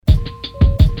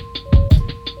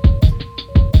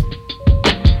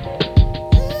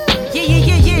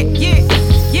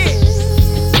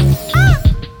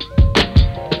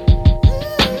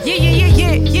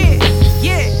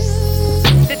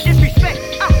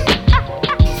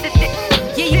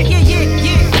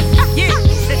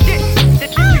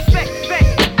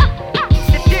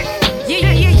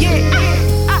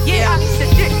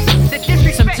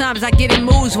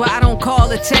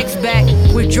text back.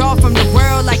 Withdraw from the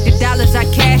world like the dollars I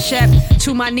cash app.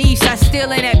 To my niece, I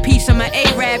still ain't at peace. I'm an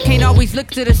A-Rap. Can't always look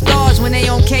to the stars when they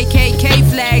on KKK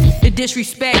flags. The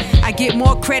disrespect, I get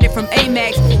more credit from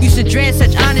Amex. Used to dread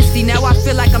such honesty, now I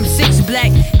feel like I'm 6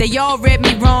 black. They all read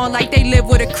me wrong like they live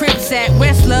with a Crips at.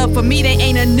 West love, for me they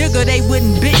ain't a nigga, they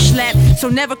wouldn't bitch slap. So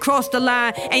never cross the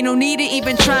line, ain't no need to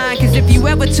even trying. Cause if you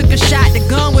ever took a shot, the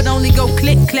gun would only go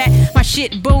click clack. My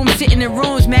shit boom, sitting in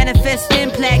rooms,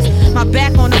 manifesting plaques. My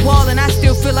back on the wall and I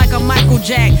still feel like I'm Michael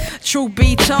Jack. Truth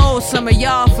be told, some of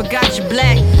y'all forgot you're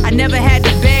black. I never had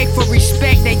to beg for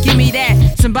respect, they give me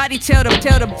that. Somebody tell them,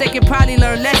 they can probably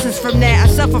learn lessons from that.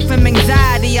 I suffer from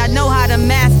anxiety, I know how to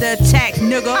master attacks,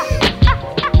 nigga.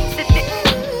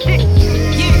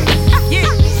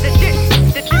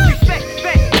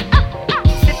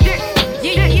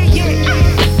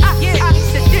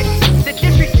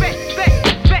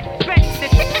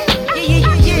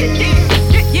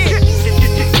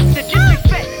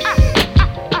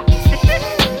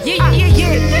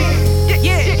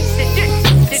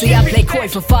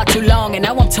 For far too long, and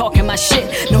now I'm talking my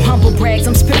shit. No humble brags,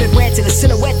 I'm spirit red to the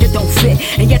silhouette that don't fit.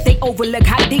 And yet they overlook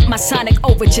how deep my sonic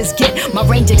overtures get. My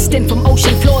range extend from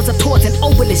ocean floors up towards an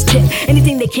obelisk tip.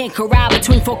 Anything they can't corral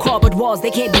between 4 cardboard walls,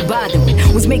 they can't be bothered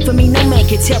with. Was made for me, no man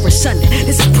can tear asunder.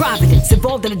 This is providence,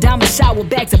 involved in a diamond shower,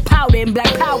 bags of powder and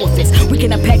black power fists. We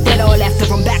can unpack that all after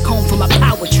I'm back home from my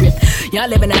power trip. Y'all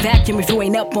live in a vacuum if you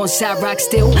ain't up on Sa-Roc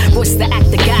still. Voice the act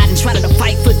of God and trying to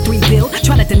fight for 3 bill.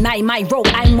 Trying to deny my role,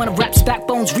 I ain't one of rap's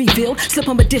backbones revealed. Slip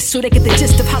on a disc so they get the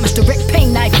gist of how much direct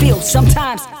pain I feel.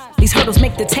 Sometimes these hurdles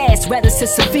make the task rather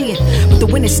Sisyphean, but the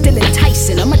win is still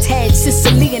enticing. I'm a tad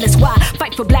Sicilian, that's why I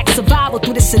fight for black survival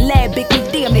through this syllabic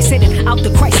medium. They say that out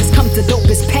the crisis comes the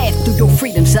dopest path through your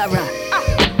freedom, Sa-Roc.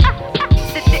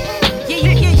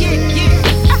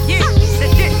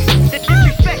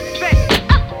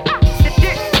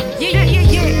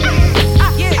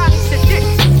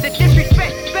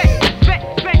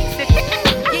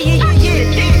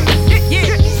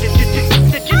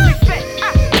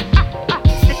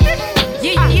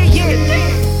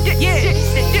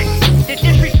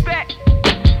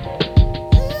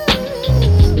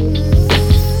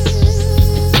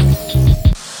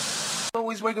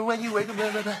 When you wake up,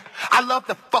 I love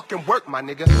to fucking work, my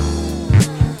nigga,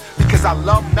 because I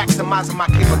love maximizing my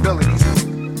capabilities.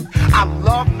 I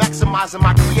love maximizing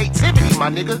my creativity, my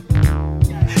nigga.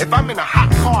 If I'm in a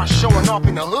hot car showing off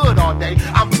in the hood all day,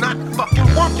 I'm not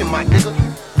fucking working, my nigga.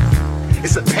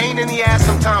 It's a pain in the ass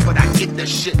sometimes, but I get this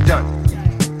shit done.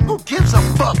 Who gives a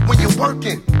fuck when you're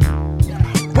working?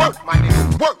 Work, my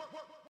nigga, work.